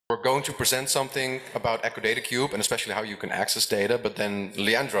We're going to present something about EcoDataCube and especially how you can access data, but then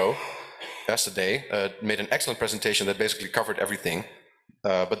Leandro, yesterday, made an excellent presentation that basically covered everything,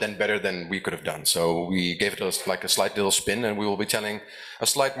 but then better than we could have done. So we gave it like a slight little spin, and we will be telling a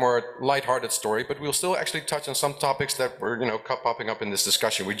slight more lighthearted story, but we'll still actually touch on some topics that were, popping up in this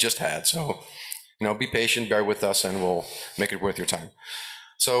discussion we just had. So, be patient, bear with us, and we'll make it worth your time.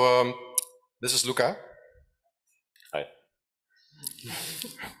 So this is Luka. Hi.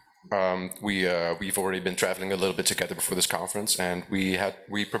 We've already been traveling a little bit together before this conference, and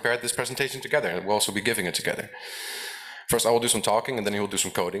we prepared this presentation together, and we'll also be giving it together. First, I will do some talking, and then he will do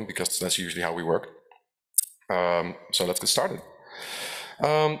some coding, because that's usually how we work. So let's get started.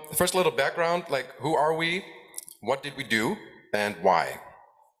 First, a little background, like who are we, what did we do, and why?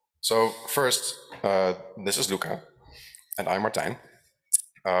 So first, this is Luka, and I'm Martijn.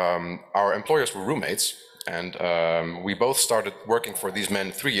 Our employers were roommates, and we both started working for these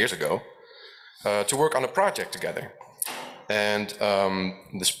men 3 years ago to work on a project together. And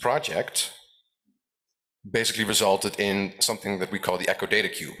this project basically resulted in something that we call the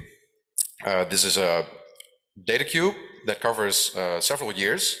EcoDataCube. This is a data cube that covers several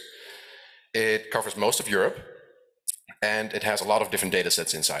years. It covers most of Europe, and it has a lot of different data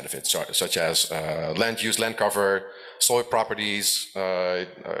sets inside of it, such as land use, land cover, soil properties,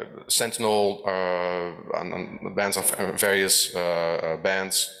 Sentinel bands on various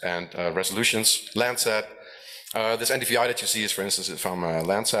bands and resolutions, Landsat. This NDVI that you see is, for instance, from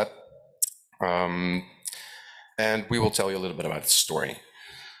Landsat. And we will tell you a little bit about its story.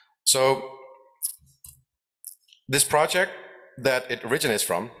 So this project that it originates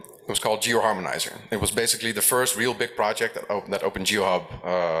from was called GeoHarmonizer. It was basically the first real big project that OpenGeoHub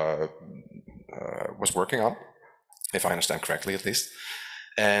was working on, if I understand correctly at least.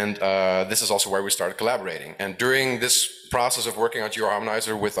 And this is also where we started collaborating. And during this process of working on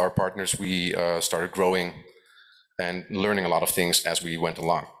GeoHarmonizer with our partners, we started growing and learning a lot of things as we went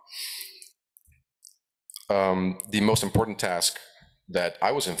along. The most important task that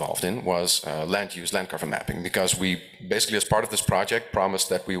I was involved in was land use, land cover mapping, because we basically, as part of this project, promised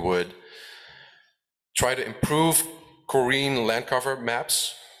that we would try to improve Korean land cover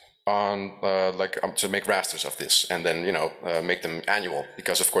maps on to make rasters of this, and then make them annual,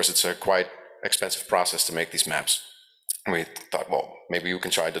 because of course it's a quite expensive process to make these maps. And we thought, well, maybe we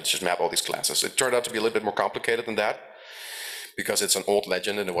can try to just map all these classes. It turned out to be a little bit more complicated than that, because it's an old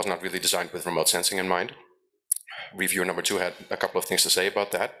legend and it was not really designed with remote sensing in mind. Reviewer number 2 had a couple of things to say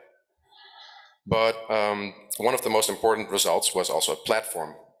about that. But one of the most important results was also a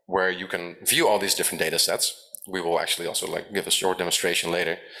platform where you can view all these different data sets. We will actually also give a short demonstration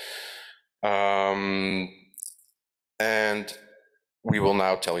later. And we will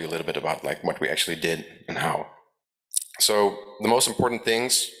now tell you a little bit about what we actually did and how. So the most important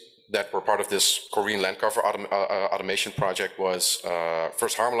things that were part of this Korean land cover automation project was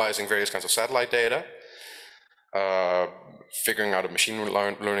first harmonizing various kinds of satellite data, figuring out a machine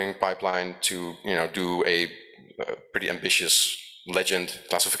learning pipeline to do a pretty ambitious legend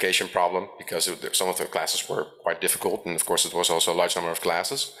classification problem, because some of the classes were quite difficult, and of course it was also a large number of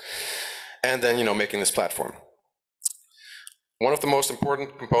classes, and then making this platform. One of the most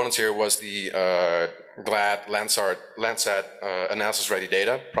important components here was the GLAD Landsat analysis ready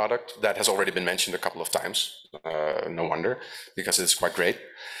data product that has already been mentioned a couple of times. No wonder, because it's quite great.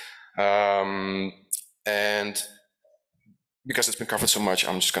 And because it's been covered so much,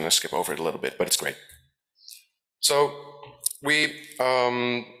 I'm just going to skip over it a little bit, but it's great. So we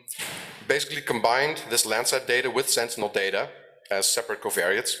basically combined this Landsat data with Sentinel data as separate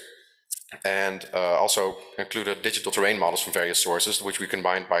covariates, and also included digital terrain models from various sources, which we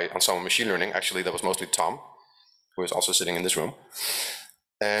combined by ensemble machine learning. Actually, that was mostly Tom, who is also sitting in this room.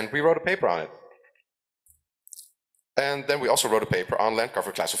 And we wrote a paper on it. And then we also wrote a paper on land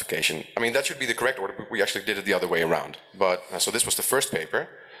cover classification. I mean, that should be the correct order, but we actually did it the other way around. But so this was the first paper,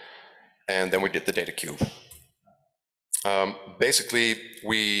 and then we did the data cube. Basically,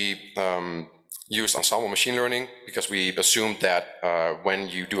 we used ensemble machine learning because we assumed that when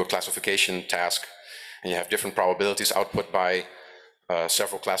you do a classification task and you have different probabilities output by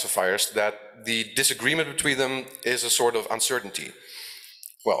several classifiers, that the disagreement between them is a sort of uncertainty.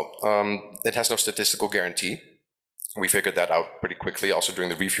 Well, it has no statistical guarantee. We figured that out pretty quickly also during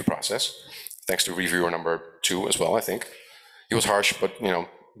the review process, thanks to reviewer number 2 as well, I think. He was harsh, but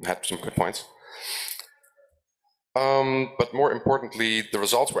had some good points. But more importantly, the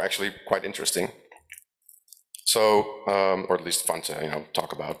results were actually quite interesting. So, or at least fun to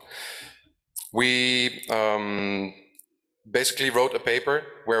talk about. We basically wrote a paper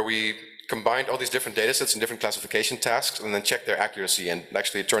where we combined all these different data sets and different classification tasks and then checked their accuracy. And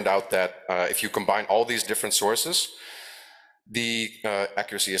actually it turned out that if you combine all these different sources, the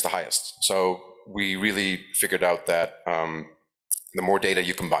accuracy is the highest. So we really figured out that the more data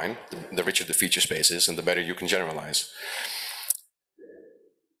you combine, the richer the feature space is and the better you can generalize.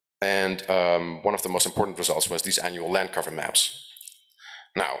 And one of the most important results was these annual land cover maps.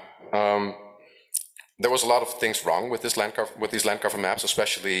 Now, there was a lot of things wrong with these land cover maps,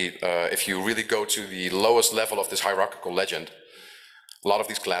 especially if you really go to the lowest level of this hierarchical legend. A lot of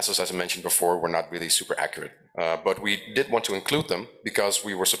these classes, as I mentioned before, were not really super accurate, but we did want to include them because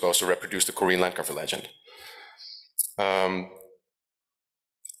we were supposed to reproduce the Korean land cover legend.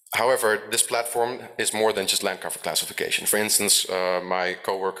 However, this platform is more than just land cover classification. For instance, my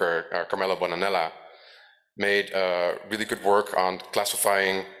coworker Carmela Bonanella made really good work on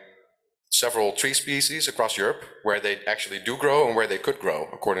classifying several tree species across Europe where they actually do grow and where they could grow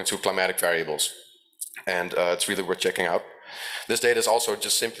according to climatic variables. And it's really worth checking out. This data is also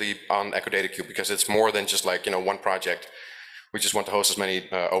just simply on EcoDataCube because it's more than just like, one project. We just want to host as many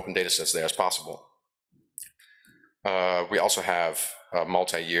open data sets there as possible. We also have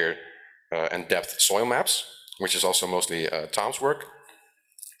multi-year and depth soil maps, which is also mostly Tom's work.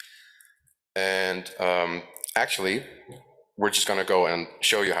 And actually, we're just going to go and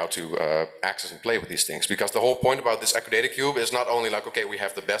show you how to access and play with these things. Because the whole point about this EcoDataCube is not only like, okay, we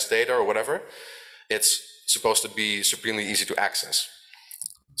have the best data or whatever, it's supposed to be supremely easy to access.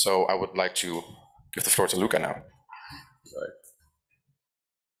 So I would like to give the floor to Luka now. Right.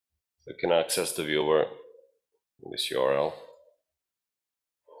 You can access the viewer in this URL.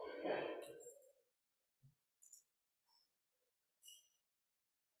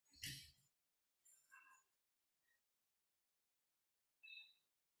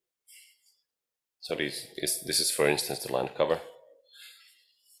 So this is, for instance, the land cover.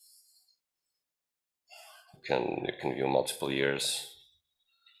 You can view multiple years.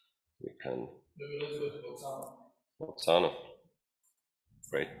 You can. Bolzano.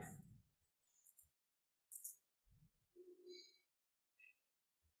 Great.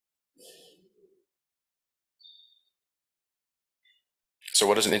 So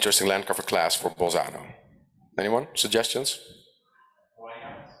what is an interesting land cover class for Bolzano? Anyone? Suggestions?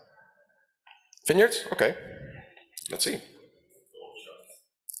 Vineyards? Okay. Let's see.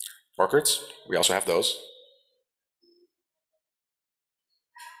 Orchards? We also have those.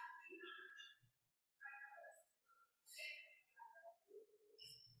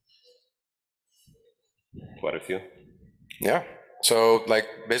 Quite a few. Yeah. So, like,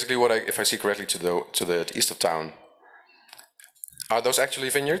 basically, if I see correctly, to the east of town, are those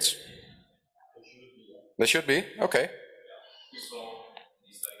actually vineyards? They should be. Okay.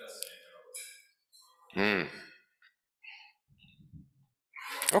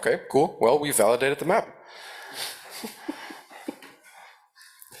 Okay, cool. Well, we validated the map.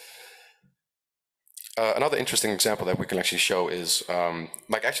 Another interesting example that we can actually show is,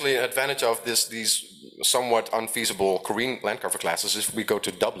 actually an advantage of these somewhat unfeasible Korean land cover classes is if we go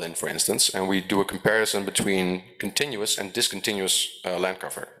to Dublin, for instance, and we do a comparison between continuous and discontinuous land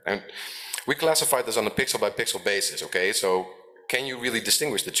cover. And we classify this on a pixel by pixel basis, okay? So can you really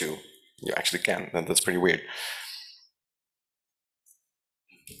distinguish the two? You actually can, and that's pretty weird.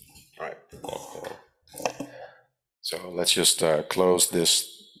 All right. So let's just close this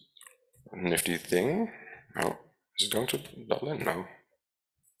nifty thing. Oh, is it going to Dublin? No.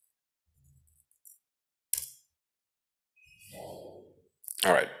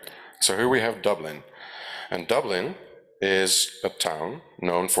 All right, so here we have Dublin. And Dublin is a town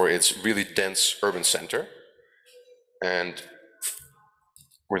known for its really dense urban center and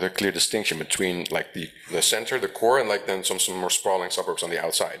with a clear distinction between like the center, the core, and like then some more sprawling suburbs on the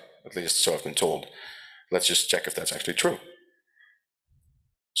outside. At least so I've been told. Let's just check if that's actually true.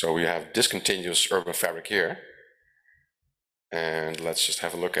 So we have discontinuous urban fabric here. And let's just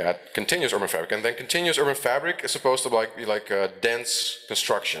have a look at continuous urban fabric. And then continuous urban fabric is supposed to be like a dense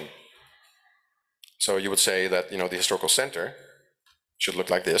construction. So you would say that, the historical center should look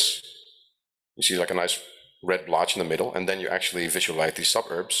like this. You see like a nice red blotch in the middle, and then you actually visualize these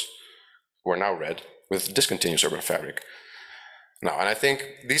suburbs, who are now red, with discontinuous urban fabric. Now, and I think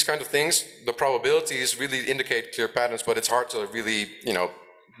these kind of things, the probabilities really indicate clear patterns, but it's hard to really,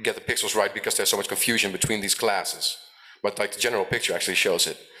 get the pixels right because there's so much confusion between these classes. But like the general picture actually shows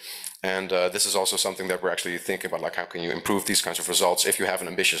it. And this is also something that we're actually thinking about, like how can you improve these kinds of results if you have an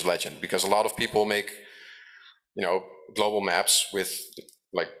ambitious legend? Because a lot of people make, global maps with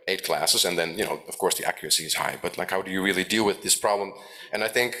like 8 classes, and then, of course the accuracy is high, but like how do you really deal with this problem? And I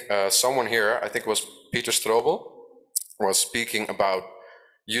think someone here, I think it was Peter Strobel, was speaking about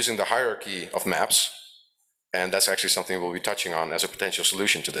using the hierarchy of maps, and that's actually something we'll be touching on as a potential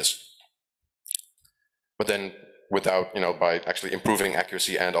solution to this. But then without, by actually improving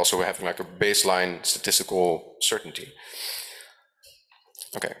accuracy and also having like a baseline statistical certainty.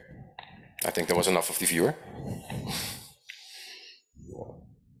 Okay, I think that was enough of the viewer.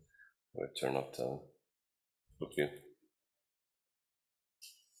 We'll turn up the split view.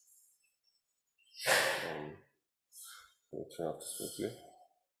 We'll turn up the split view.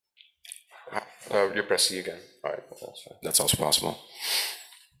 You press C again. All right, that's right. That's also possible.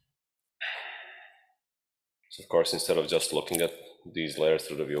 So of course, instead of just looking at these layers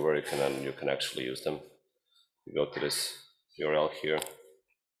through the viewer, you can actually use them. You go to this URL here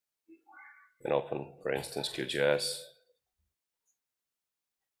and open, for instance, QGIS.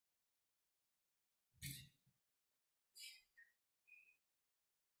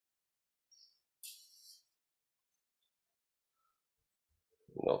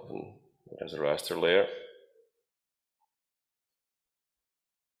 And open it as a raster layer.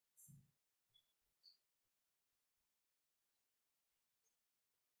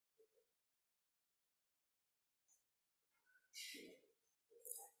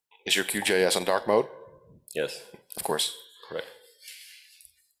 Is your QGIS on dark mode? Yes. Of course. Correct.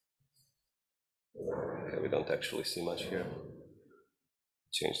 Okay, we don't actually see much here.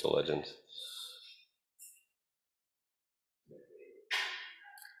 Change the legend.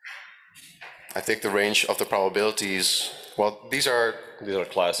 I think the range of the probabilities, well, these are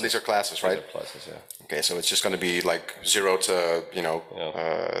classes. These are classes, right? These are classes, yeah. Okay, so it's just going to be like 0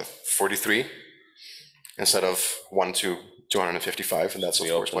 to, 43 instead of 1 to 255, and that's of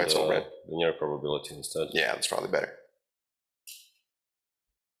course why it's all red. Linear probability instead. Yeah, that's probably better.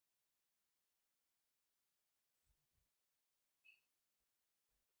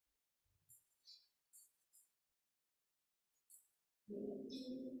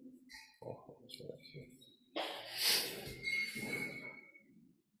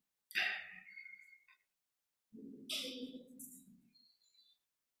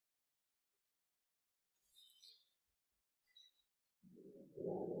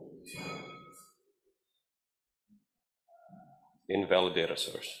 Invalid data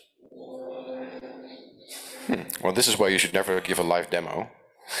source. Well, this is why you should never give a live demo.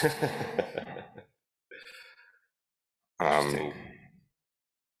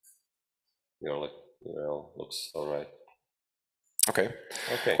 URL looks all right. Okay.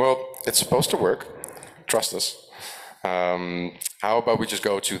 Well, it's supposed to work. Trust us. How about we just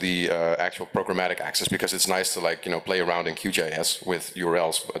go to the actual programmatic access, because it's nice to play around in QGIS with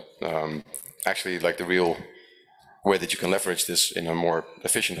URLs, but actually the real way that you can leverage this in a more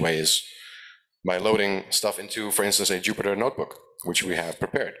efficient way is by loading stuff into, for instance, a Jupyter notebook, which we have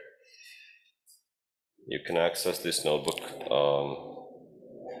prepared. You can access this notebook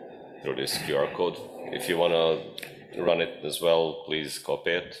through this QR code. If you want to run it as well, please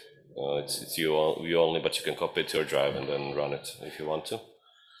copy it. It's you only, but you can copy it to your drive and then run it if you want to.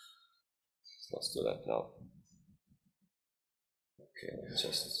 So let's do that now. Okay,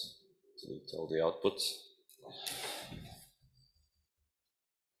 just delete all the outputs.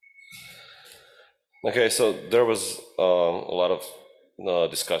 Okay, so there was a lot of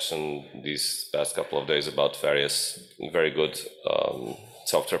discussion these past couple of days about various very good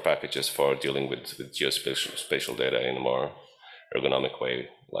software packages for dealing with geospatial data in a more ergonomic way,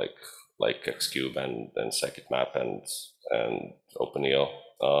 like Xcube and Scikit-map and OpenGeo.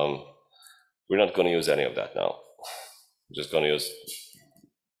 We're not going to use any of that now. We're just going to use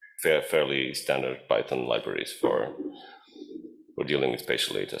fairly standard Python libraries for dealing with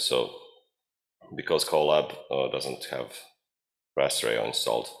spatial data. So because Colab doesn't have raster.io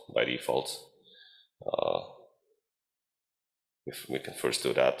installed by default, if we can first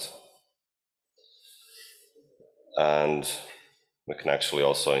do that. And we can actually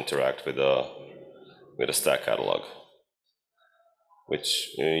also interact with a stack catalog, which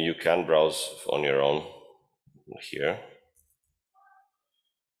you can browse on your own here.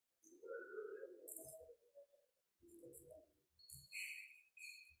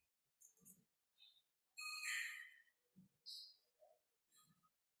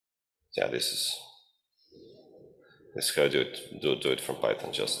 Yeah, this is how you do it from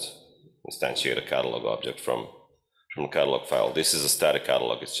Python. Just instantiate a catalog object from a catalog file. This is a static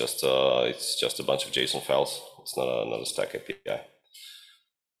catalog. It's just a bunch of JSON files. It's not a stack API.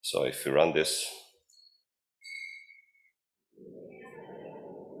 So if you run this,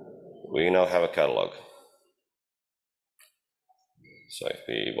 we now have a catalog. So if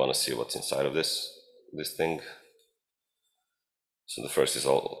we want to see what's inside of this thing, so the first is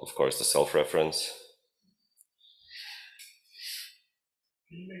of course the self-reference.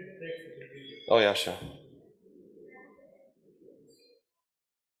 Oh yeah, sure.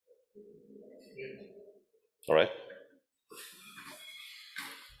 All right.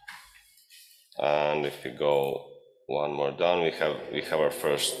 And if we go one more down, we have our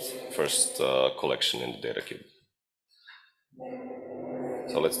first collection in the DataCube.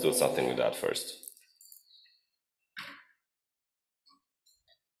 So let's do something with that first.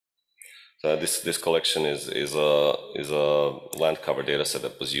 So this collection is a land cover data set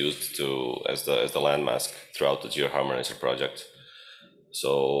that was used as the land mask throughout the GeoHarmonizer project. So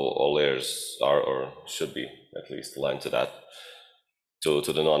all layers are, or should be at least, aligned to that, to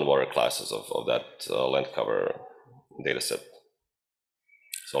the non-water classes of that land cover data set.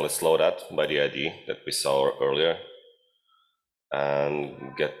 So let's load that by the ID that we saw earlier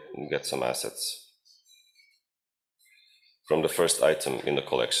and get some assets from the first item in the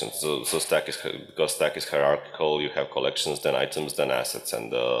collection. So stack is, because stack is hierarchical, you have collections, then items, then assets,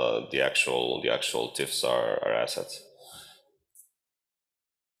 and the actual TIFFs are assets.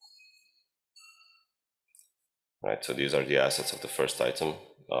 Right, so these are the assets of the first item.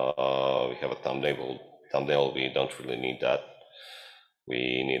 We have a thumbnail, we don't really need that.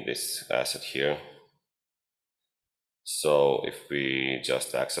 We need this asset here. So if we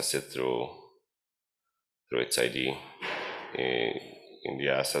just access it through its ID in the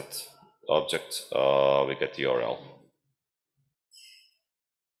asset object, we get the URL.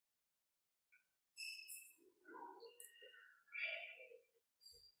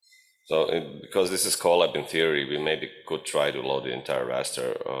 So because this is Colab in theory, we maybe could try to load the entire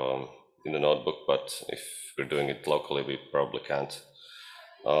raster in the notebook, but if we're doing it locally, we probably can't.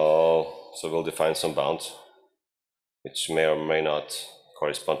 So we'll define some bounds, which may or may not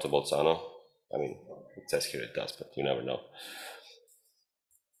correspond to Bolzano. I mean, it says here it does, but you never know.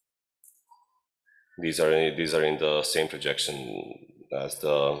 These are in the same projection as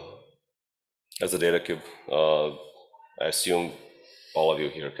the DataCube. I assume all of you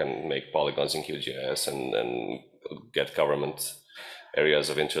here can make polygons in QGIS and get government areas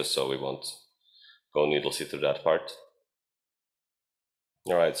of interest, so we won't go needlessly through that part.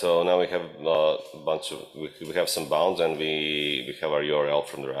 All right, so now we have a bunch of, we have some bounds, and we have our URL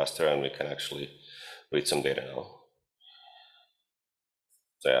from the raster, and we can actually read some data now.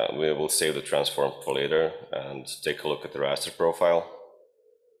 So yeah, we will save the transform for later and take a look at the raster profile.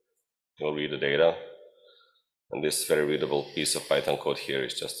 We'll read the data. And this very readable piece of Python code here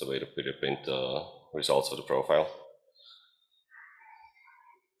is just a way to print the results of the profile.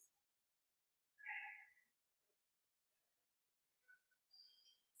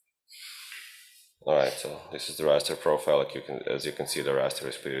 All right, so this is the raster profile. Like as you can see, the raster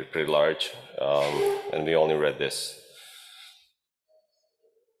is pretty large, and we only read this.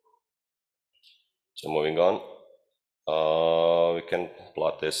 So moving on, we can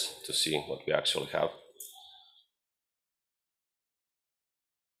plot this to see what we actually have.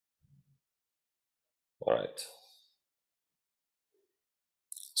 All right.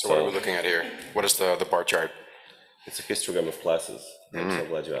 So what are we looking at here? What is the bar chart? It's a histogram of classes. I'm so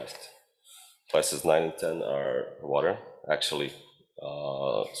glad you asked. Classes 9 and 10 are water, actually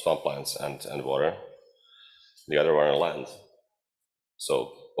swamplands and water. The other one are land.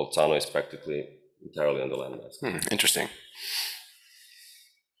 So Bolzano is practically entirely on the land mass. Interesting.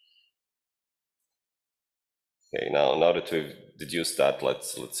 Okay, now that we've deduced that,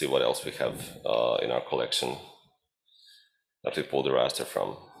 let's see what else we have in our collection that we pulled the raster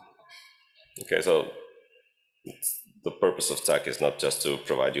from. Okay, so the purpose of Stack is not just to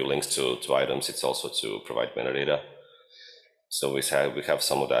provide you links to items, it's also to provide metadata. So we have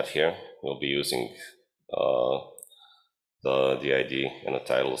some of that here. We'll be using the ID and the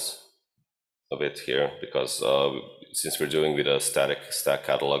titles a bit here, because since we're doing with a static Stack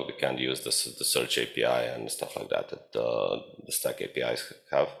catalog, we can't use the search API and stuff like that the Stack APIs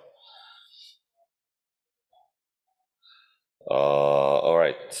have. All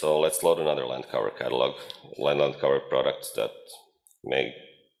right, so let's load another land cover catalog, land cover product that may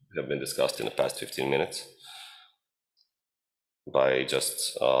have been discussed in the past 15 minutes by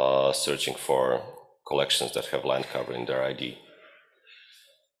just searching for collections that have land cover in their ID.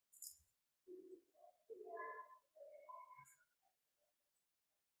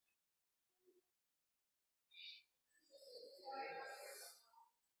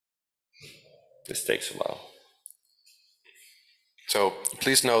 This takes a while. So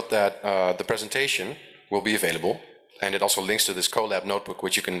please note that the presentation will be available, and it also links to this Colab notebook,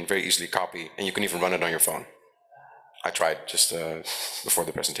 which you can very easily copy, and you can even run it on your phone. I tried just before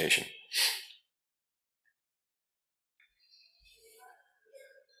the presentation.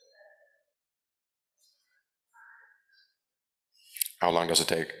 How long does it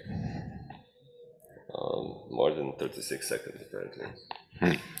take? More than 36 seconds, apparently.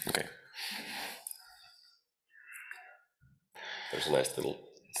 Okay. There's a nice little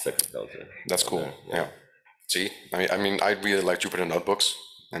second counter. That's cool. There. Yeah. See, I mean, I really like Jupyter notebooks,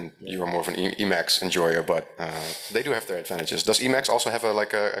 and you are more of an Emacs enjoyer, but they do have their advantages. Does Emacs also have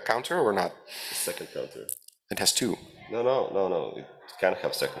a counter or not? The second counter. It has two. No. It can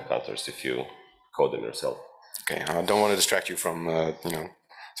have second counters if you code them yourself. Okay, I don't want to distract you from,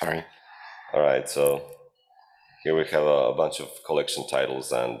 sorry. All right, so here we have a bunch of collection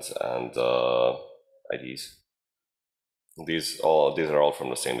titles and IDs. These are all from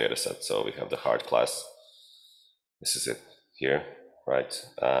the same data set. So we have the hard class. This is it here, right?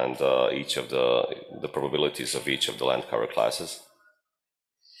 And each of the probabilities of each of the land cover classes.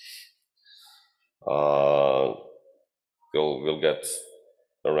 We'll get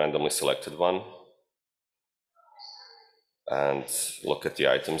a randomly selected one and look at the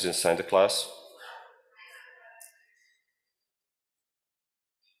items inside the class.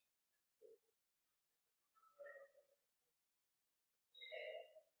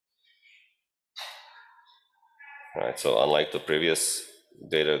 Right, so unlike the previous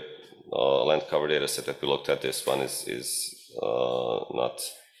data land cover data set that we looked at, this one is not,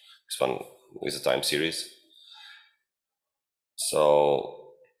 this one is a time series.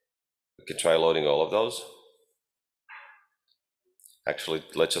 So we can try loading all of those. Actually,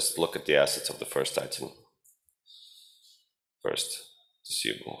 let's just look at the assets of the first item first to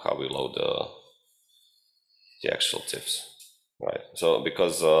see how we load the actual TIFFs. Right, so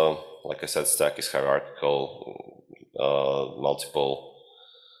because like I said, stack is hierarchical, multiple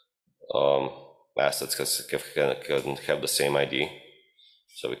assets can have the same ID,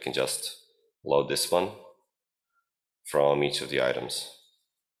 so we can just load this one from each of the items.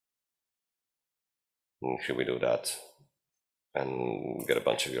 And here we do that and get a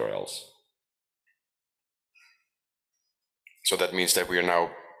bunch of URLs. So that means that we are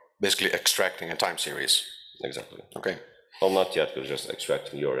now basically extracting a time series. Exactly. Okay. Well, not yet, we're just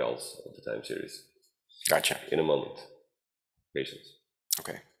extracting URLs of the time series. Gotcha. In a moment. Patience.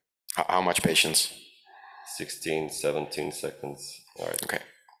 Okay. How much patience? 16, 17 seconds. All right. Okay.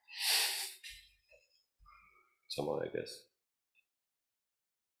 Someone, I guess.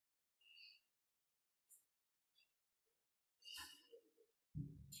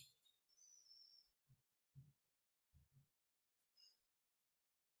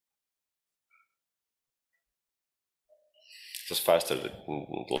 It was faster than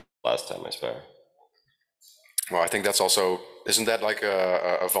last time, I swear. Well, I think that's also, isn't that like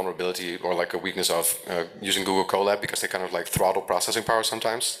a vulnerability or like a weakness of using Google Colab, because they kind of like throttle processing power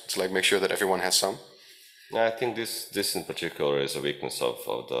sometimes to like make sure that everyone has some? I think this in particular is a weakness of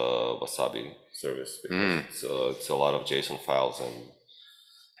the Wasabi service, because it's a lot of JSON files and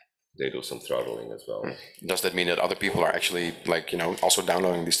they do some throttling as well. Does that mean that other people are actually like, also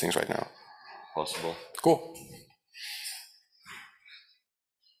downloading these things right now? Possible. Cool.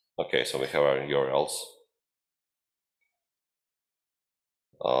 Okay, so we have our URLs.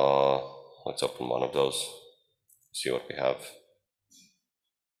 Let's open one of those, see what we have.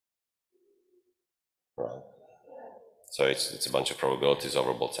 Right. So it's a bunch of probabilities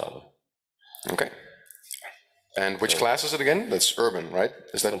over Bolzano. Okay. And which class is it again? That's urban, right?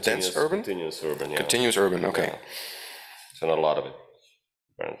 Is that dense urban? Continuous urban, yeah. Continuous urban, okay. Yeah. So not a lot of it,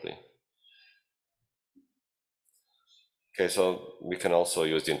 apparently. Okay, so we can also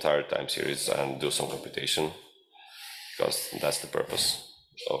use the entire time series and do some computation, because that's the purpose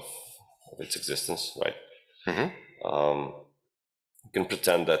of its existence, right? You can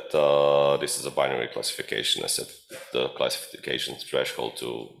pretend that this is a binary classification. I set the classification threshold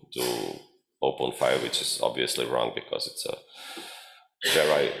to 0.5, which is obviously wrong because it's a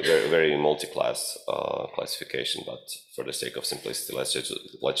very multi-class classification. But for the sake of simplicity, let's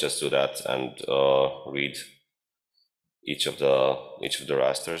just do that and read each of the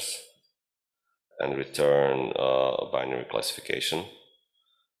rasters and return a binary classification.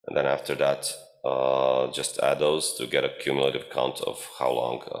 And then after that, just add those to get a cumulative count of how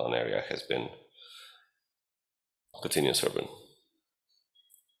long an area has been continuous urban.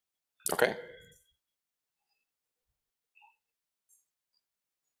 Okay.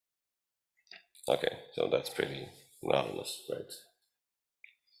 Okay, so that's pretty anonymous, right?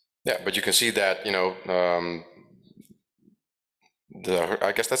 Yeah, but you can see that,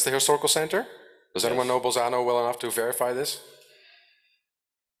 I guess that's the historical center. Does anyone know Bolzano well enough to verify this?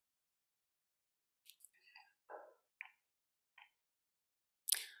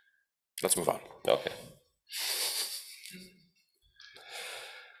 Let's move on. Okay.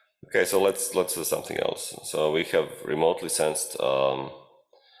 Okay, so let's do something else. So we have remotely sensed a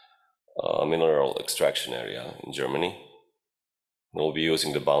mineral extraction area in Germany. We'll be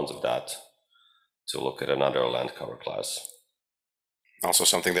using the bounds of that to look at another land cover class. Also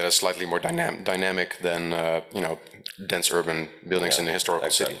something that is slightly more dynamic than dense urban buildings in a historical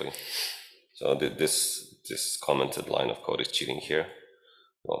city. So this commented line of code is cheating here.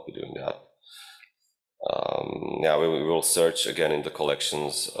 We won't be doing that. Yeah, we will search again in the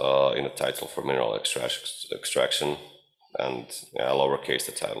collections in the title for mineral extraction, and lowercase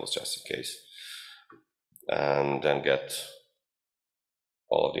the titles just in case, and then get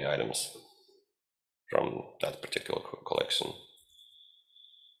all of the items from that particular collection.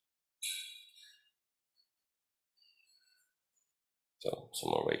 So some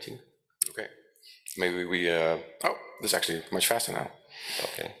more waiting. Okay, maybe we. Oh, this is actually much faster now.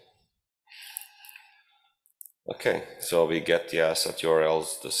 Okay. Okay, so we get the asset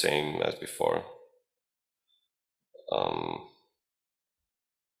URLs the same as before.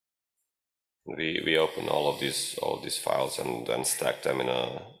 We open all of these files and then stack them in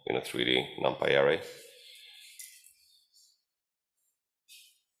a 3D NumPy array.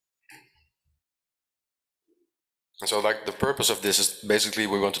 And so, like, the purpose of this is basically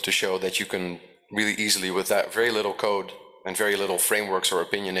we wanted to show that you can really easily, with that very little code and very little frameworks or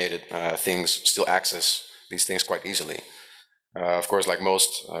opinionated things, still access these things quite easily. Of course, like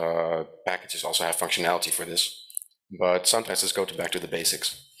most packages also have functionality for this, but sometimes let's go back to the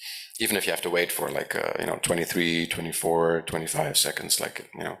basics. Even if you have to wait for like 23, 24, 25 seconds, like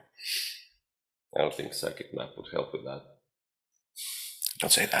I don't think Circuit Map would help with that.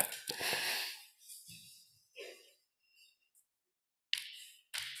 Don't say that.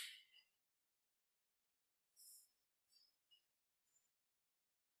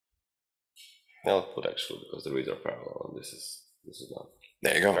 I'll put actually, because the reads are parallel and this is not.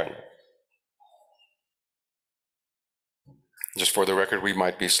 There you go. Just for the record, we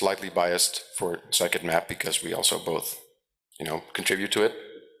might be slightly biased for Scikit-map because we also both, contribute to it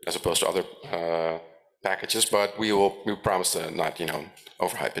as opposed to other packages. But we promise to not,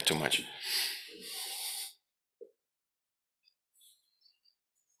 overhype it too much.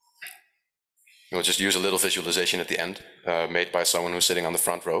 We'll just use a little visualization at the end, made by someone who's sitting on the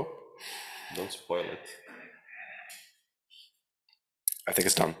front row. Don't spoil it. I think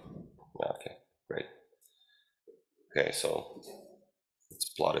it's done. Okay, great. Okay, so let's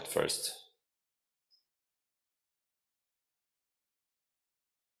plot it first.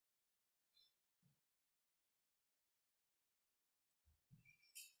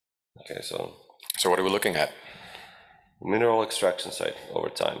 Okay, so what are we looking at? Mineral extraction site over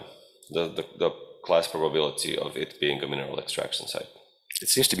time. The class probability of it being a mineral extraction site. It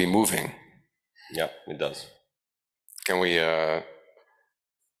seems to be moving. Yeah, it does. Can we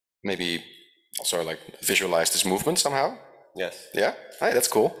maybe also like visualize this movement somehow? Yes. Yeah? Hey, that's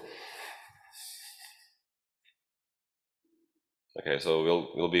cool. Okay, so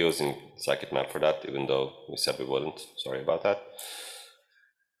we'll be using Scikit-map for that, even though we said we wouldn't. Sorry about that.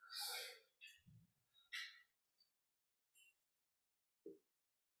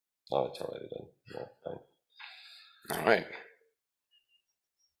 Oh, it's already done. Yeah, fine. All right.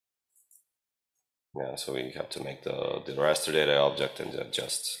 Yeah, so we have to make the raster data object and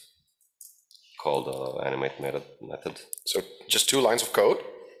just call the animate method. So just 2 lines of code?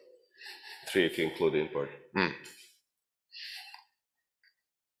 3 if you include the import.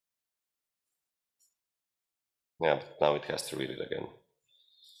 Yeah, but now it has to read it again.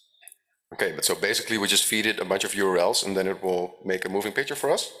 Okay, but so basically we just feed it a bunch of URLs and then it will make a moving picture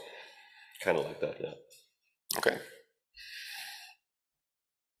for us? Kind of like that, yeah. Okay.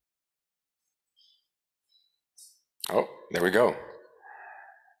 Oh, there we go.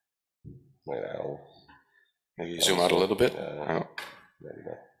 Wait, maybe zoom out a little bit. Oh. Maybe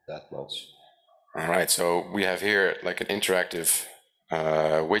not that much. All right, so we have here like an interactive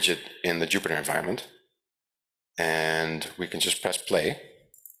widget in the Jupyter environment, and we can just press play,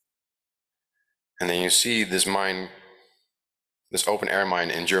 and then you see this mine, this open air mine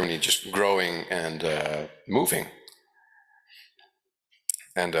in Germany, just growing and moving.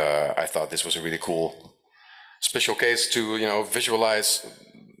 And I thought this was a really cool special case to visualize,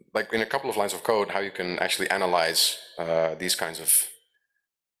 like in a couple of lines of code, how you can actually analyze these kinds of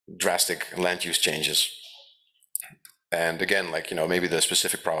drastic land use changes. And again, like maybe the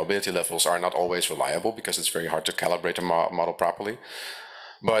specific probability levels are not always reliable because it's very hard to calibrate a model properly,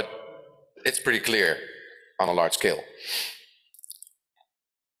 but it's pretty clear on a large scale.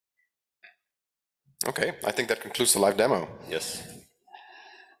 Okay, I think that concludes the live demo. Yes.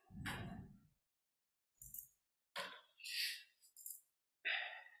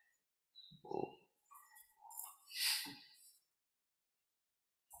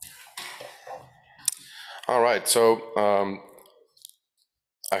 All right, so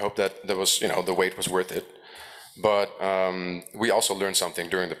I hope that there was, the wait was worth it. But we also learned something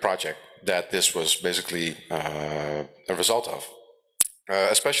during the project that this was basically a result of.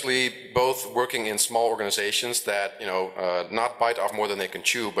 Especially both working in small organizations that, not bite off more than they can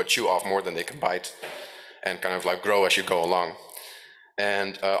chew, but chew off more than they can bite, and kind of like grow as you go along.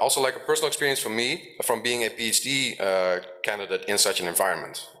 And also like a personal experience for me from being a PhD candidate in such an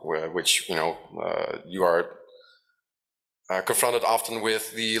environment, which, you are confronted often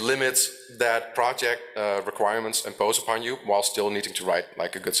with the limits that project requirements impose upon you while still needing to write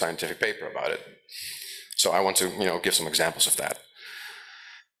like a good scientific paper about it. So I want to, give some examples of that.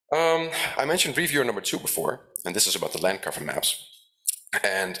 I mentioned reviewer number 2 before, and this is about the land cover maps.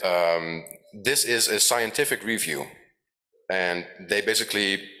 And this is a scientific review. And they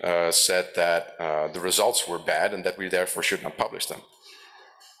basically said that the results were bad and that we therefore should not publish them.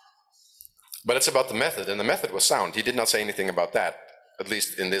 But it's about the method, and the method was sound. He did not say anything about that, at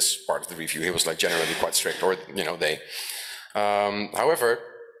least in this part of the review. He was like generally quite strict, or, they. However,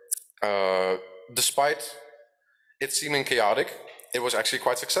 despite it seeming chaotic, it was actually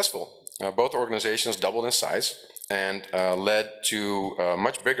quite successful. Both organizations doubled in size and led to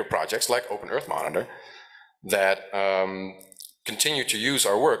much bigger projects like Open Earth Monitor that continue to use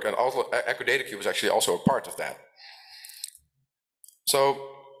our work, and also EcoDataCube was actually also a part of that. So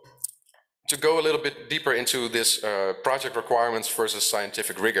to go a little bit deeper into this project requirements versus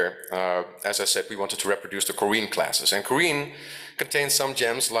scientific rigor, as I said, we wanted to reproduce the Corine classes. And Corine contains some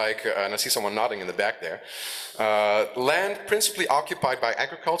gems like, and I see someone nodding in the back there, land principally occupied by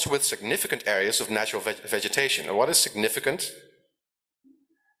agriculture with significant areas of natural vegetation. And what is significant?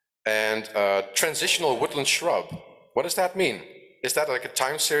 And transitional woodland shrub. What does that mean? Is that like a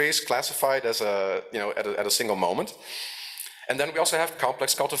time series classified as a, at a single moment? And then we also have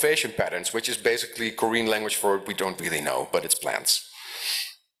complex cultivation patterns, which is basically Korean language for we don't really know, but it's plants.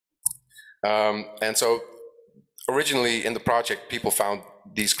 And so originally in the project, people found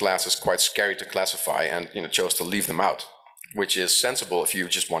these classes quite scary to classify and chose to leave them out, which is sensible if you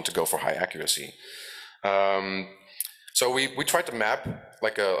just want to go for high accuracy. So we tried to map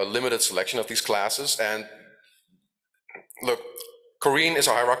like a limited selection of these classes, and look, Korean is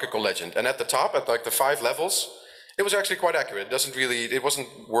a hierarchical legend, and at the top, at like the 5 levels, it was actually quite accurate. It wasn't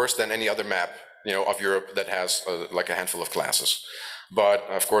worse than any other map, of Europe that has like a handful of classes. But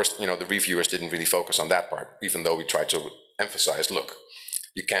of course, the reviewers didn't really focus on that part, even though we tried to emphasize, look,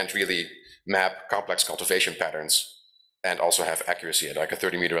 you can't really map complex cultivation patterns and also have accuracy at like a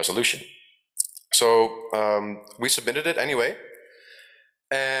 30-meter resolution. So we submitted it anyway,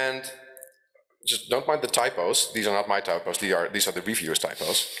 and just don't mind the typos. These are not my typos. These are the reviewers'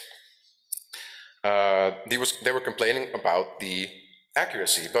 typos. They were complaining about the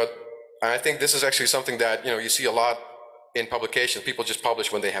accuracy, but I think this is actually something that you see a lot in publications. People just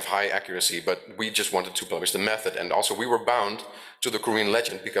publish when they have high accuracy, but we just wanted to publish the method, and also we were bound to the Korean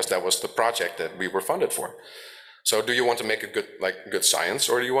legend because that was the project that we were funded for. So do you want to make a good science,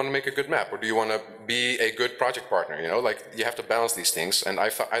 or do you want to make a good map, or do you want to be a good project partner? You have to balance these things, and I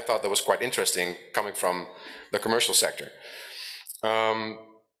thought that was quite interesting coming from the commercial sector,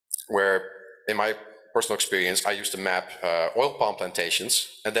 where in my personal experience, I used to map oil palm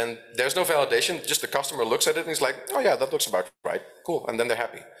plantations, and then there's no validation, just the customer looks at it and he's like, oh yeah, that looks about right, cool, and then they're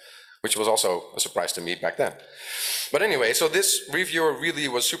happy, which was also a surprise to me back then. But anyway, so this reviewer really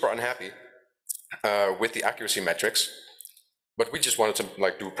was super unhappy with the accuracy metrics, but we just wanted to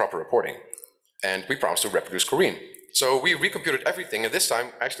do proper reporting, and we promised to reproduce Korean. So we recomputed everything, and this time,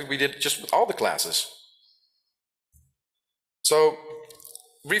 actually, we did just with all the classes. So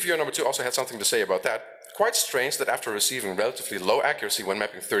reviewer number 2 also had something to say about that. Quite strange that after receiving relatively low accuracy when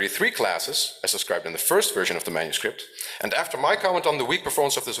mapping 33 classes, as described in the first version of the manuscript, and after my comment on the weak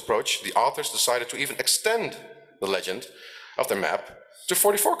performance of this approach, the authors decided to even extend the legend of their map to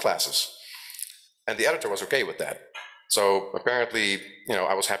 44 classes. And the editor was okay with that. So apparently,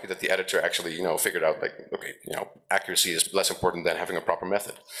 I was happy that the editor actually, figured out okay, accuracy is less important than having a proper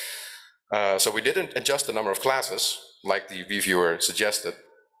method. So we didn't adjust the number of classes like the reviewer suggested,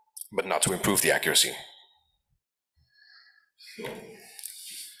 but not to improve the accuracy.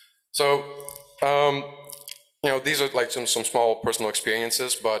 So, these are like some small personal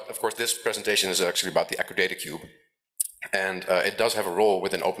experiences, but of course this presentation is actually about the EcoDataCube, and it does have a role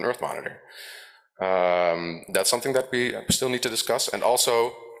within Open Earth Monitor. That's something that we still need to discuss, and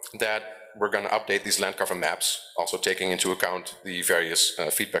also that we're going to update these land cover maps, also taking into account the various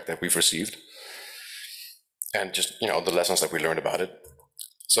feedback that we've received, and just the lessons that we learned about it.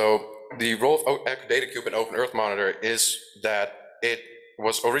 So the role of EcoDataCube and Open Earth Monitor is that it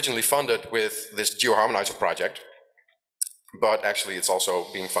was originally funded with this GeoHarmonizer project, but actually it's also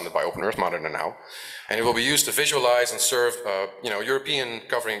being funded by Open Earth Monitor now, and it will be used to visualize and serve,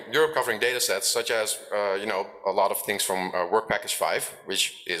 Europe covering data sets, such as, a lot of things from Work Package 5,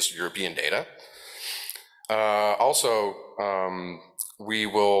 which is European data. We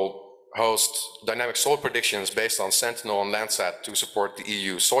will host dynamic soil predictions based on Sentinel and Landsat to support the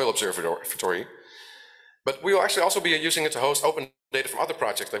EU Soil Observatory. But we will actually also be using it to host open data from other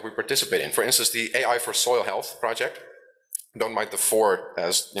projects that we participate in. For instance, the AI for Soil Health project. Don't mind the "for"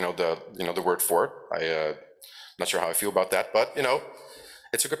 as the word "for." I'm not sure how I feel about that, but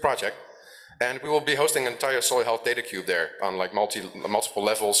it's a good project. And we will be hosting an entire soil health data cube there on like multiple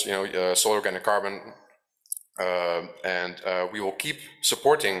levels, soil organic carbon, and we will keep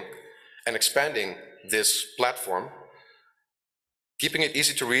supporting and expanding this platform, keeping it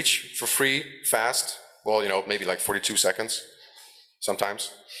easy to reach for free, fast. Well, maybe like 42 seconds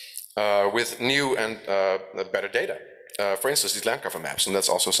sometimes, with new and better data. For instance, these land cover maps, and that's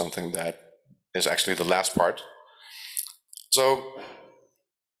also something that is actually the last part. So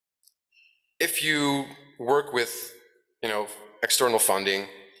if you work with, external funding,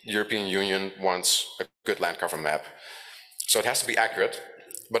 the European Union wants a good land cover map. So it has to be accurate,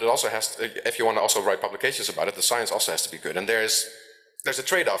 but it also has to, if you want to also write publications about it, the science also has to be good. And there's a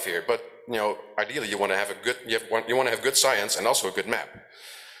trade-off here, but ideally you want to have a good, you want to have good science and also a good map.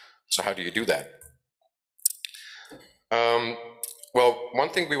 So how do you do that? Well, one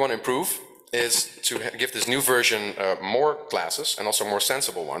thing we want to improve is to give this new version more classes and also more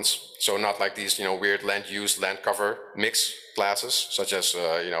sensible ones. So not like these, weird land use, land cover mix classes, such as,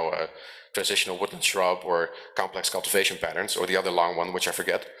 transitional woodland shrub or complex cultivation patterns, or the other long one, which I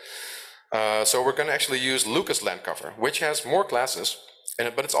forget. So we're going to actually use Luka's land cover, which has more classes,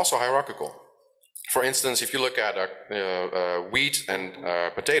 but it's also hierarchical. For instance, if you look at wheat and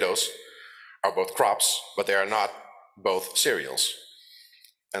potatoes are both crops, but they are not both cereals.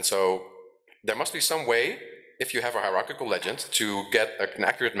 And so there must be some way, if you have a hierarchical legend, to get an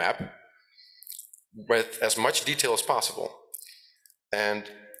accurate map with as much detail as possible. And,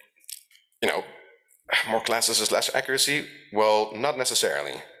 more classes is less accuracy? Well, not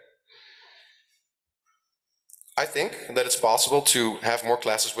necessarily. I think that it's possible to have more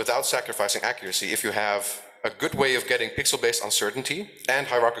classes without sacrificing accuracy if you have a good way of getting pixel-based uncertainty and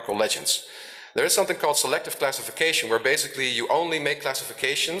hierarchical legends. There is something called selective classification, where basically you only make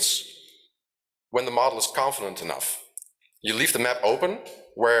classifications when the model is confident enough. You leave the map open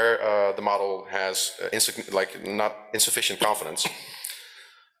where the model has not insufficient confidence.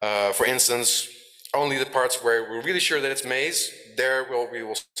 For instance, only the parts where we're really sure that it's maize, there we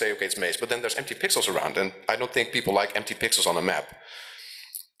will say, okay, it's maize. But then there's empty pixels around, and I don't think people like empty pixels on a map.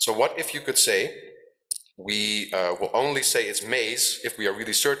 So what if you could say, we will only say it's maize if we are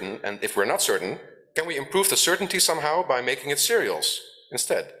really certain, and if we're not certain, can we improve the certainty somehow by making it cereals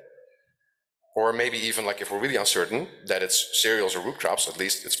instead? Or maybe even like if we're really uncertain that it's cereals or root crops, at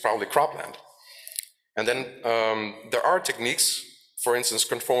least it's probably cropland. And then there are techniques, for instance,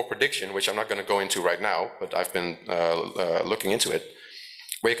 conformal prediction, which I'm not going to go into right now, but I've been looking into it,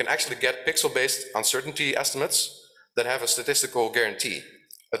 where you can actually get pixel-based uncertainty estimates that have a statistical guarantee,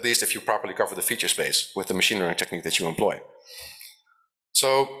 at least if you properly cover the feature space with the machine learning technique that you employ.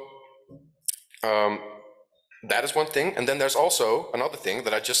 So that is one thing. And then there's also another thing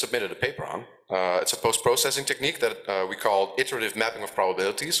that I just submitted a paper on. It's a post-processing technique that we call iterative mapping of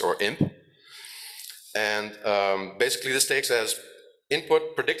probabilities, or IMP. And basically this takes as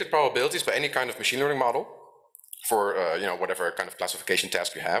input predicted probabilities by any kind of machine learning model for whatever kind of classification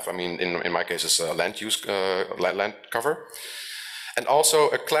task you have. I mean, in my case, it's land use, land cover. And also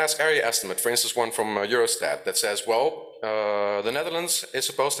a class area estimate, for instance, one from Eurostat that says, well, the Netherlands is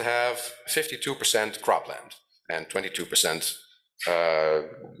supposed to have 52% cropland and 22%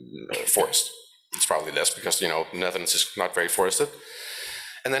 forest. It's probably less because, the Netherlands is not very forested.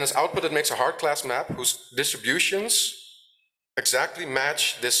 And then as output, it makes a hard class map whose distributions exactly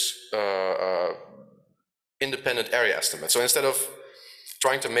match this independent area estimate. So instead of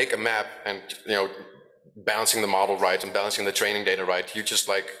trying to make a map and, balancing the model right and balancing the training data right, you just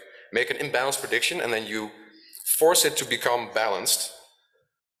like make an imbalanced prediction and then you force it to become balanced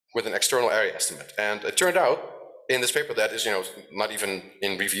with an external area estimate. And it turned out in this paper that is, not even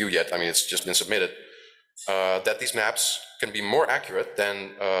in review yet, I mean, it's just been submitted, that these maps can be more accurate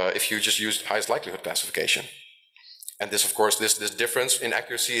than if you just used highest likelihood classification. And this, of course, this difference in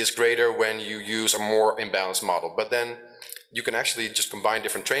accuracy is greater when you use a more imbalanced model. But then you can actually just combine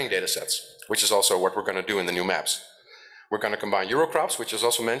different training data sets, which is also what we're going to do in the new maps. We're going to combine Eurocrops, which is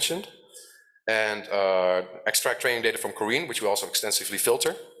also mentioned, and extract training data from Corine, which we also extensively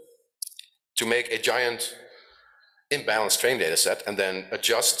filter, to make a giant imbalanced training data set, and then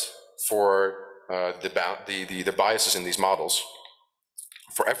adjust for the biases in these models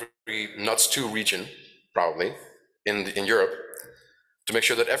for every NUTS2 region, probably, in Europe, to make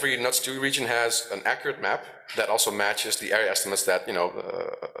sure that every NUTS2 region has an accurate map that also matches the area estimates that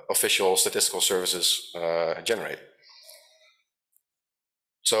official statistical services generate.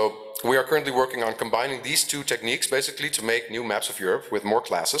 So we are currently working on combining these two techniques basically to make new maps of Europe with more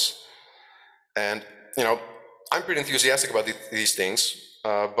classes. And I'm pretty enthusiastic about these things,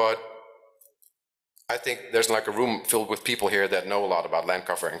 but I think there's like a room filled with people here that know a lot about land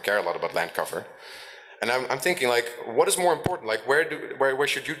cover and care a lot about land cover. And I'm thinking, like, what is more important? Like, where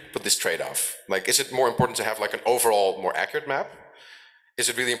should you put this trade-off? Like, is it more important to have like an overall more accurate map? Is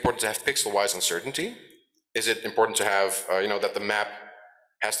it really important to have pixel-wise uncertainty? Is it important to have that the map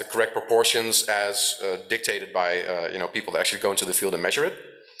has the correct proportions as dictated by people that actually go into the field and measure it?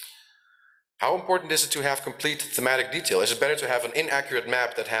 How important is it to have complete thematic detail? Is it better to have an inaccurate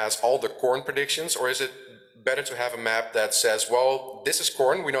map that has all the corn predictions, or is it better to have a map that says, well, this is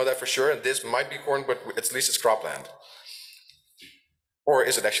corn, we know that for sure, and this might be corn, but at least it's cropland? Or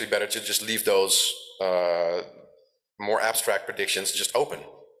is it actually better to just leave those more abstract predictions just open?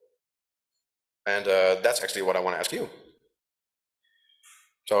 And that's actually what I want to ask you.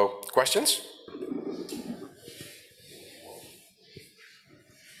 So, questions?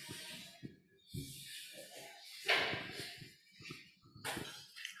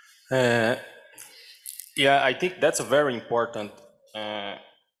 Yeah, I think that's a very important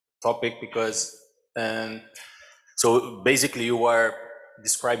topic because so basically you are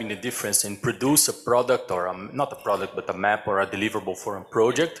describing the difference in produce a product or not a product but a map or a deliverable for a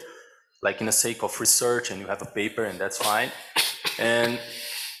project, like in the sake of research, and you have a paper and that's fine. And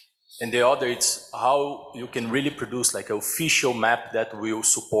the other, it's how you can really produce like an official map that will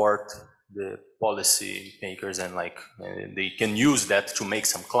support the policy makers and they can use that to make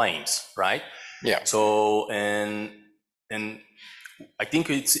some claims, right? Yeah. So and I think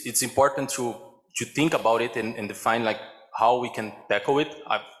it's important to think about it and define like how we can tackle it.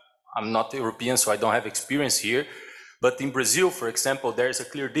 I'm not European, so I don't have experience here. But in Brazil, for example, there is a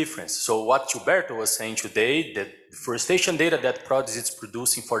clear difference. So what Gilberto was saying today, that deforestation data that Prodis is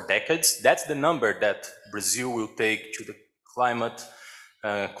producing for decades, that's the number that Brazil will take to the climate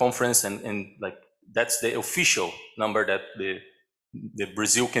conference, and like that's the official number that the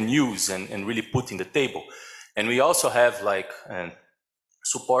Brazil can use and really put in the table. And we also have like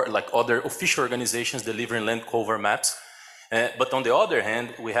support like other official organizations delivering land cover maps. But on the other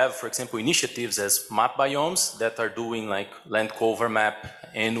hand, we have, for example, initiatives as map biomes that are doing like land cover map,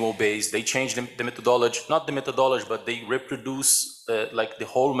 annual base. They change the methodology, not the methodology, but they reproduce like the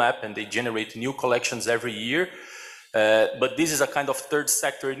whole map and they generate new collections every year. But this is a kind of third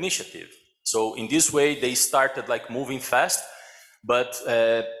sector initiative. So in this way, they started like moving fast, but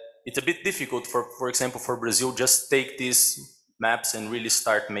it's a bit difficult for example, for Brazil, just take these maps and really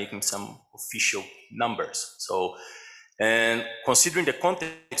start making some official numbers. So, and considering the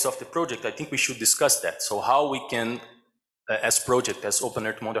context of the project, I think we should discuss that. So how we can, as project, as Open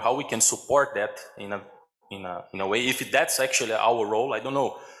Earth Model, how we can support that in a way, if that's actually our role, I don't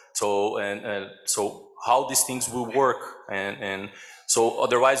know. So, so how these things will work, and so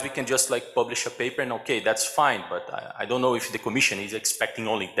otherwise we can just like publish a paper and okay, that's fine, but I don't know if the Commission is expecting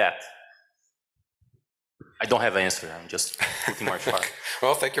only that. I don't have an answer, I'm just putting my part.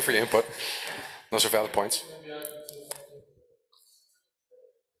 Well, thank you for your input. Those are valid points.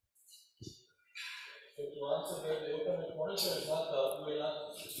 So to answer that, the Open Earth Monitor is not, we're not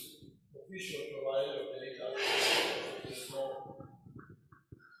official provider of data.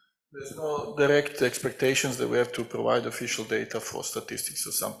 There's no direct expectations that we have to provide official data for statistics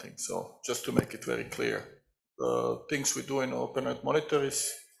or something. So just to make it very clear, things we do in Open Earth Monitor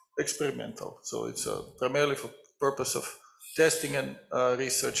is experimental. So it's primarily for purpose of testing and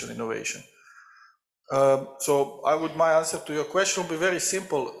research and innovation. So my answer to your question will be very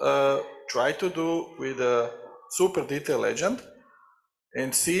simple. Try to do with a super detailed legend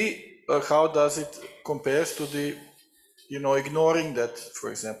and see how does it compares to the, ignoring that, for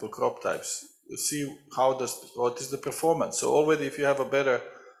example, crop types. See what is the performance. So already if you have a better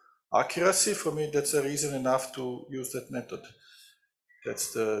accuracy, for me, that's a reason enough to use that method.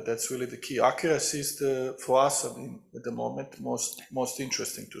 That's really the key. Accuracy is for us, I mean, at the moment, most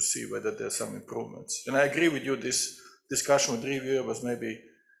interesting to see whether there's some improvements. And I agree with you, this discussion with reviewer was maybe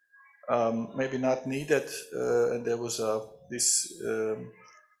not needed, and there was this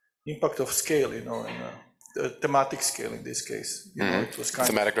impact of scale, thematic scale in this case. You know, it was kind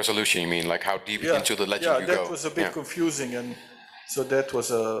thematic resolution, you mean, like how deep into the legend you go? Yeah, that was a bit confusing, and so that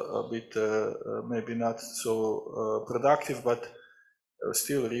was a bit maybe not so productive, but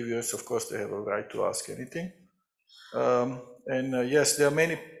still reviewers, of course, they have a right to ask anything. Yes, there are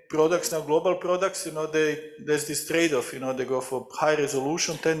many products now, global products, you know, there's this trade-off, you know, they go for high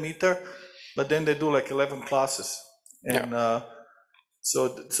resolution, 10 meter, but then they do like 11 classes. And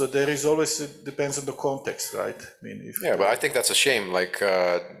so there is always, it depends on the context, right? I mean, but I think that's a shame. Like,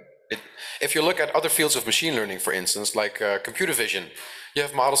 if you look at other fields of machine learning, for instance, like computer vision, you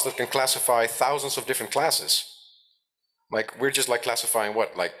have models that can classify thousands of different classes. Like, we're just like classifying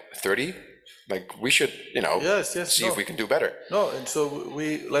what, like 30? Like, we should, you know, see if we can do better. No, and so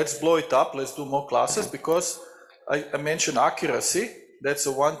let's blow it up, let's do more classes, because I mentioned accuracy. That's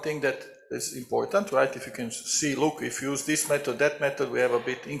the one thing that is important, right? If you can see, look, if you use this method, that method, we have a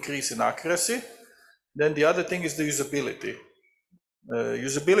bit increase in accuracy. Then the other thing is the usability.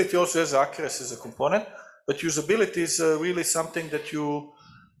 Usability also has accuracy as a component, but usability is really something that you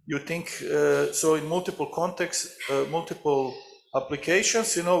think, so in multiple contexts, multiple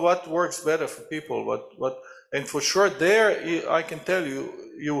applications, you know, what works better for people, and for sure there, I can tell you,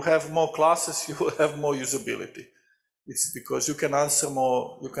 you have more classes, you will have more usability. It's because you can answer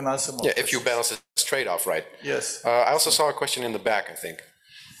more. Yeah, questions. If you balance this trade-off, right? Yes. I also saw a question in the back, I think.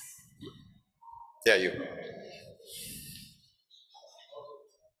 Yeah, you.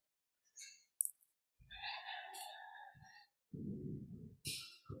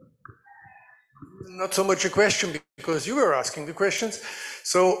 Not so much a question because you were asking the questions,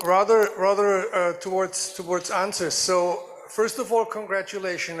 so rather towards answers. So first of all,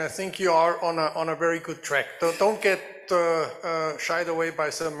 congratulations. I think you are on a very good track. Don't get shied away by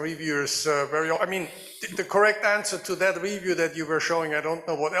some reviewers. I mean, the correct answer to that review that you were showing, I don't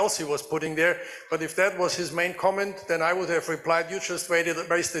know what else he was putting there, but if that was his main comment, then I would have replied, you just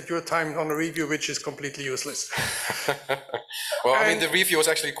wasted your time on a review which is completely useless. Well, I mean, the review was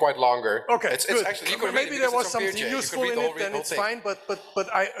actually quite longer. Okay, it's actually, maybe there was something useful in it, then it's fine, but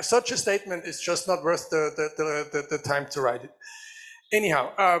such a statement is just not worth the time to write it.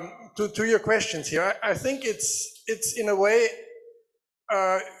 Anyhow, to your questions here, I think it's in a way,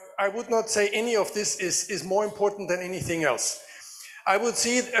 I would not say any of this is more important than anything else. I would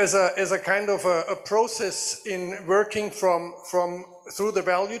see it as a kind of a process in working through the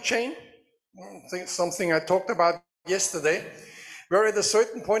value chain, something I talked about yesterday, where at a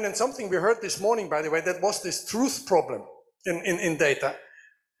certain point, and something we heard this morning, by the way, that was this truth problem in data,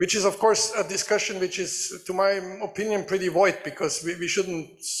 which is of course a discussion which is, to my opinion, pretty void, because we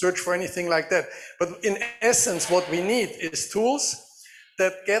shouldn't search for anything like that. But in essence, what we need is tools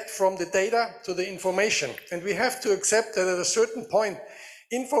that get from the data to the information. And we have to accept that at a certain point,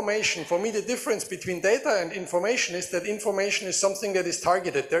 information, for me, the difference between data and information is that information is something that is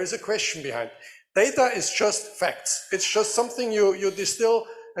targeted. There is a question behind. Data is just facts. It's just something you distill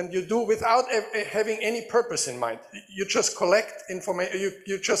and you do without having any purpose in mind. You just collect information,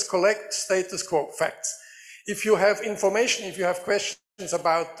 you just collect status quo facts. If you have information, if you have questions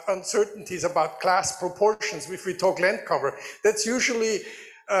about uncertainties, about class proportions, if we talk land cover, that's usually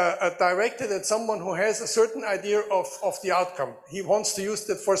directed at someone who has a certain idea of the outcome. He wants to use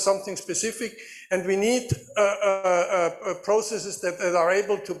that for something specific, and we need processes that are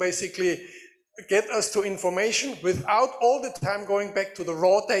able to basically get us to information without all the time going back to the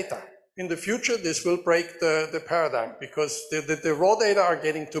raw data. In the future, this will break the paradigm, because the raw data are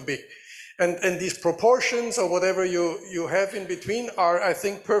getting too big. And these proportions or whatever you have in between are, I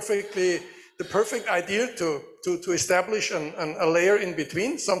think, the perfect idea to establish a layer in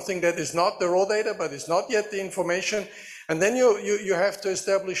between, something that is not the raw data, but is not yet the information. And then you have to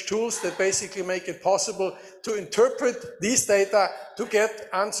establish tools that basically make it possible to interpret these data to get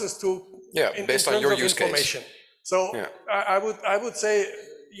answers to based on your use case. So I would say,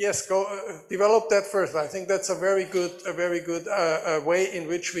 yes, go develop that first. I think that's a very good way in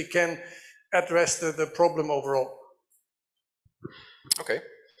which we can address the problem overall. Okay.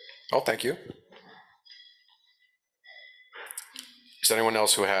 Well, thank you. Is there anyone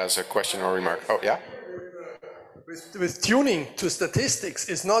else who has a question or remark? Oh, yeah? With tuning to statistics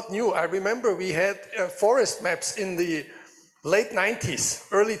is not new. I remember we had forest maps in the late 90s,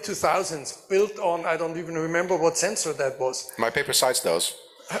 early 2000s, built on, I don't even remember what sensor that was. My paper cites those.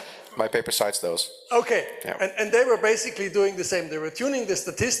 My paper cites those. Okay, yeah. And they were basically doing the same. They were tuning the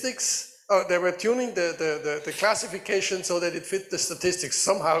statistics, they were tuning the classification so that it fit the statistics.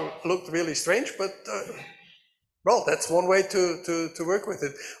 Somehow looked really strange, but well, that's one way to work with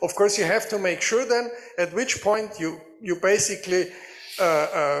it. Of course, you have to make sure then at which point you basically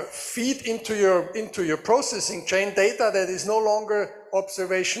feed into your processing chain data that is no longer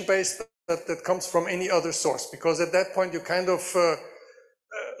observation based, that comes from any other source, because at that point you kind of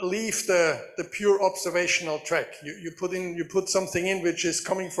leave the pure observational track. You put something in which is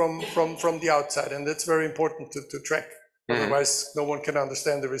coming from the outside, and that's very important to track. Mm-hmm. Otherwise, no one can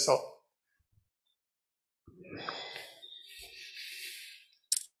understand the result.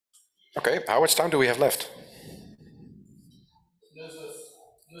 Okay, how much time do we have left?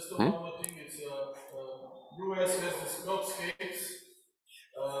 Just one more thing is US has this crop scales.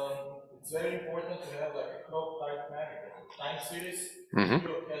 It's very important to have like a crop type map, time series. Mm-hmm.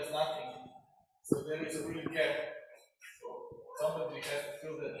 Europe has nothing, so there is a real gap. So somebody has to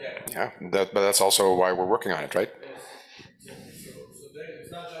fill that gap. Yeah, but that's also why we're working on it, right? Yes. So there,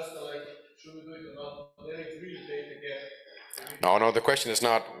 it's not just like should we do it or not. There is real data gap. No, the question is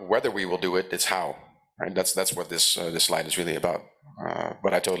not whether we will do it; it's how. Right? That's what this slide is really about.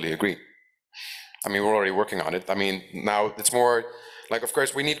 But I totally agree. I mean, we're already working on it. I mean, now it's more like, of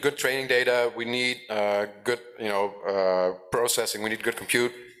course, we need good training data. We need good, processing. We need good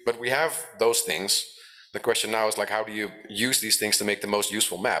compute. But we have those things. The question now is like, how do you use these things to make the most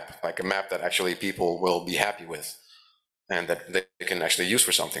useful map? Like a map that actually people will be happy with, and that they can actually use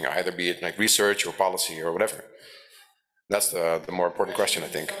for something, either be it like research or policy or whatever. That's the more important question, I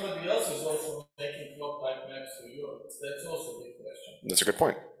think. Somebody else is also making crop type maps for Europe. That's also a big question. That's a good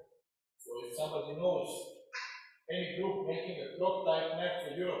point. So if somebody knows any group making a crop type map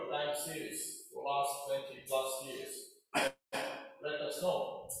for Europe time series for the last 20+ years, let us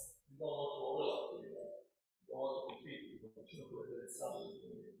know. We don't want to overlap. We don't want to compete. We want to know whether it's somebody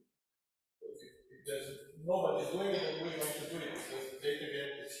doing it. If there's nobody doing it, then we're going to do it because the data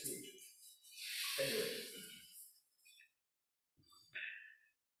gap is huge. Anyway.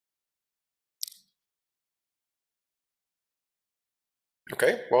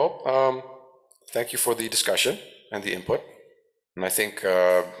 Okay, well, thank you for the discussion and the input. And I think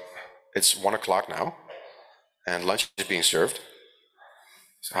it's 1 o'clock now, and lunch is being served.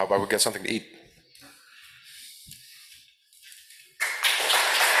 So how about we get something to eat?